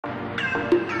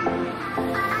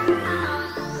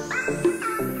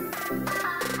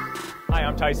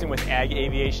Tyson with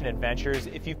Aviation Adventures.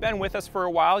 If you've been with us for a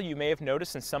while, you may have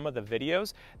noticed in some of the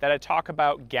videos that I talk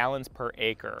about gallons per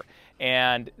acre.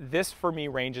 And this for me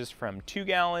ranges from 2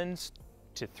 gallons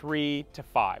to 3 to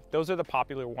 5. Those are the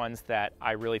popular ones that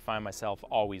I really find myself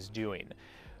always doing.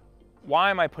 Why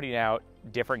am I putting out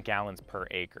different gallons per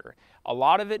acre? A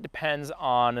lot of it depends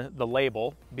on the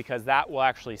label, because that will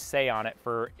actually say on it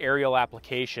for aerial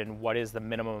application what is the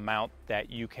minimum amount that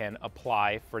you can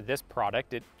apply for this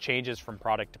product. It changes from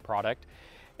product to product.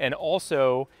 And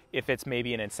also if it's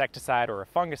maybe an insecticide or a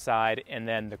fungicide, and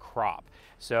then the crop.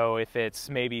 So if it's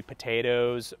maybe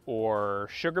potatoes or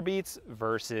sugar beets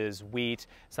versus wheat,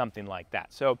 something like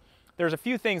that. So there's a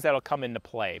few things that'll come into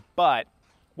play, but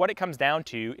what it comes down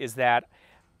to is that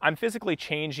I'm physically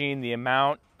changing the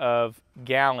amount of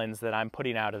gallons that I'm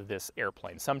putting out of this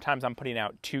airplane. Sometimes I'm putting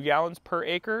out 2 gallons per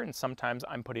acre, and sometimes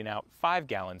I'm putting out 5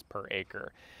 gallons per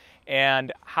acre.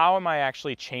 And how am I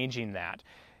actually changing that?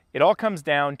 It all comes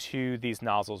down to these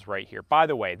nozzles right here. By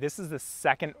the way, this is the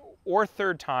second or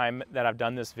third time that I've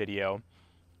done this video.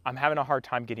 I'm having a hard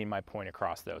time getting my point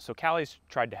across though. So Callie's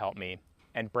tried to help me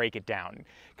and break it down,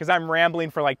 because I'm rambling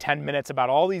for like 10 minutes about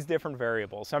all these different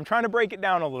variables. So I'm trying to break it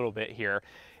down a little bit here.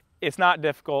 It's not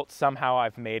difficult. Somehow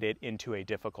I've made it into a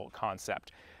difficult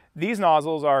concept. These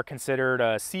nozzles are considered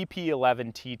a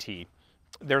CP11TT.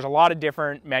 There's a lot of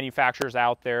different manufacturers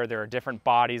out there. There are different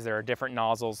bodies, there are different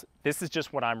nozzles. This is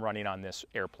just what I'm running on this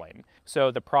airplane. So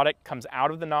the product comes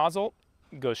out of the nozzle,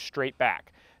 goes straight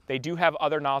back. They do have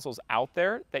other nozzles out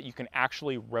there that you can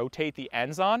actually rotate the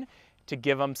ends on to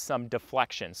give them some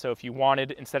deflection. So if you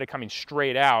wanted, instead of coming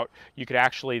straight out, you could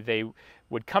actually, they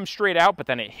would come straight out, but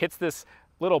then it hits this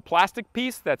little plastic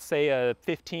piece that's say a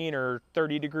 15 or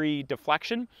 30 degree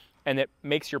deflection, and it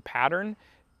makes your pattern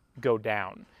go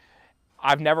down.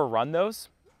 I've never run those.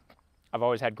 I've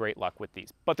always had great luck with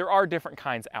these, but there are different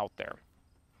kinds out there.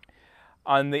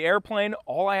 On the airplane,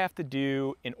 all I have to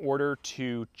do in order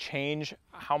to change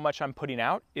how much I'm putting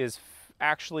out is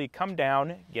actually come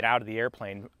down, get out of the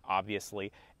airplane,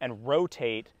 obviously, and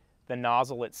rotate the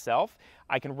nozzle itself.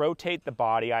 I can rotate the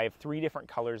body. I have 3 different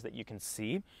colors that you can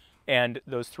see, and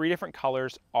those 3 different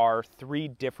colors are 3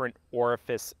 different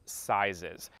orifice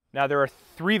sizes. Now there are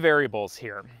 3 variables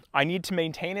here. I need to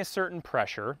maintain a certain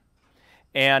pressure,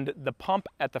 and the pump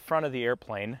at the front of the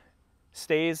airplane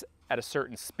stays at a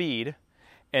certain speed,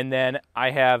 and then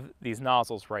I have these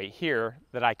nozzles right here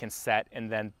that I can set,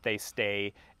 and then they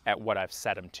stay at what I've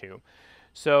set them to.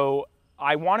 So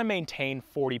I want to maintain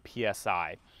 40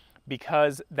 psi,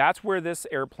 because that's where this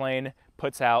airplane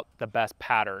puts out the best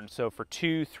pattern. So for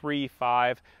 2, 3,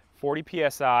 5, 40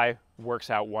 psi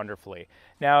works out wonderfully.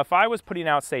 Now if I was putting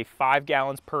out say 5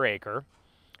 gallons per acre,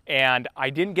 and I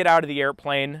didn't get out of the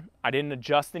airplane, I didn't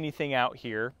adjust anything out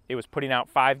here, it was putting out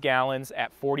 5 gallons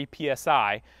at 40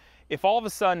 psi, if all of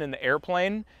a sudden in the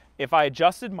airplane, if I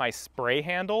adjusted my spray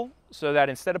handle so that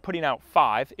instead of putting out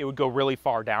 5, it would go really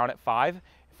far down at 5,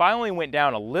 if I only went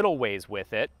down a little ways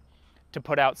with it to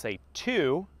put out say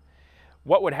 2,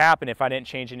 what would happen if I didn't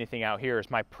change anything out here is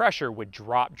my pressure would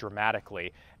drop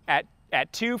dramatically. At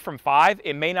 2 from 5,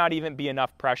 it may not even be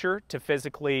enough pressure to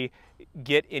physically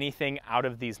get anything out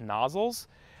of these nozzles,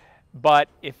 but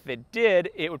if it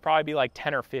did, it would probably be like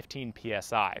 10 or 15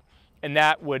 psi. And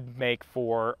that would make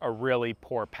for a really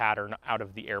poor pattern out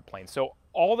of the airplane. So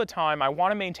all the time, I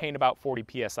want to maintain about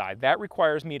 40 psi. That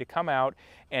requires me to come out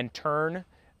and turn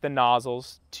the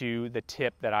nozzles to the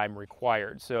tip that I'm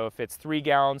required. So if it's 3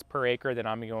 gallons per acre, then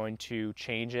I'm going to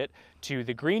change it to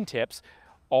the green tips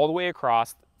all the way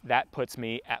across. That puts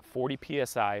me at 40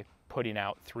 psi, putting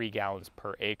out 3 gallons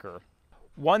per acre.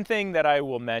 One thing that I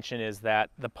will mention is that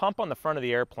the pump on the front of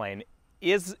the airplane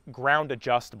is ground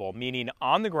adjustable, meaning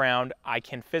on the ground, I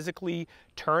can physically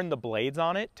turn the blades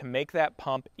on it to make that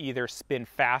pump either spin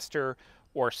faster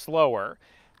or slower.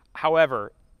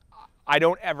 However, I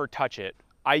don't ever touch it.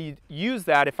 I use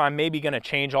that if I'm maybe gonna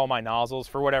change all my nozzles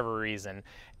for whatever reason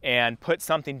and put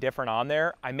something different on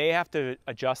there. I may have to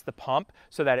adjust the pump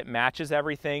so that it matches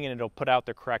everything and it'll put out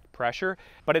the correct pressure,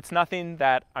 but it's nothing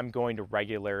that I'm going to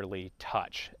regularly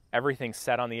touch. Everything's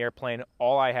set on the airplane.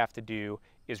 All I have to do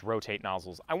is rotate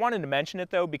nozzles. I wanted to mention it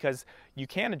though because you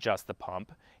can adjust the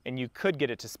pump and you could get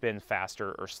it to spin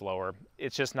faster or slower.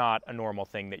 It's just not a normal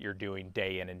thing that you're doing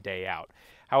day in and day out.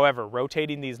 However,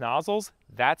 rotating these nozzles,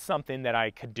 that's something that I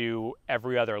could do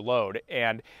every other load.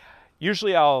 And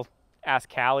usually I'll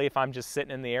ask Callie if I'm just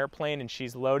sitting in the airplane and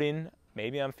she's loading,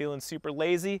 maybe I'm feeling super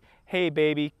lazy. Hey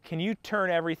baby, can you turn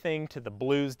everything to the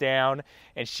blues down?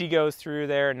 And she goes through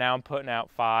there and now I'm putting out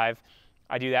 5.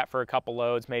 I do that for a couple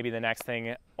loads. Maybe the next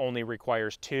thing only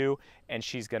requires 2 and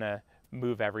she's gonna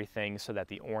move everything so that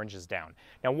the orange is down.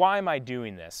 Now, why am I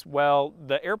doing this? Well,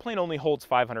 the airplane only holds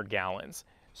 500 gallons.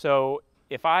 So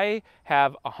if I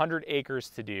have 100 acres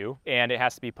to do and it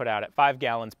has to be put out at 5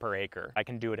 gallons per acre, I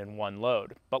can do it in one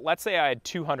load. But let's say I had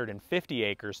 250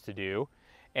 acres to do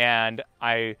and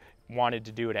I wanted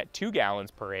to do it at 2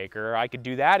 gallons per acre, I could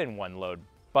do that in one load.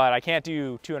 But I can't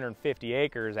do 250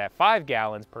 acres at 5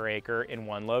 gallons per acre in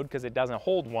one load because it doesn't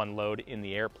hold one load in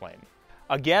the airplane.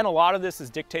 Again, a lot of this is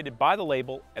dictated by the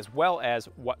label as well as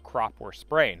what crop we're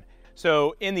spraying.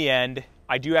 So in the end,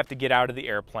 I do have to get out of the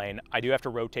airplane. I do have to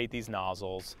rotate these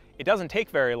nozzles. It doesn't take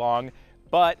very long,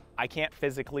 but I can't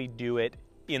physically do it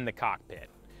in the cockpit,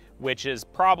 which is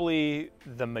probably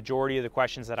the majority of the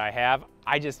questions that I have.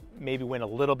 I just maybe went a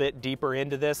little bit deeper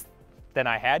into this than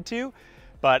I had to,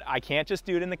 but I can't just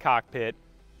do it in the cockpit.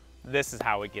 This is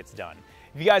how it gets done.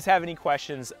 If you guys have any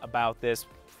questions about this,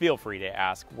 feel free to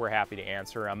ask. We're happy to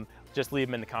answer them. Just leave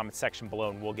them in the comments section below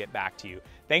and we'll get back to you.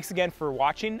 Thanks again for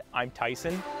watching. I'm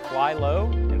Tyson. Fly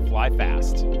low and fly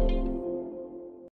fast.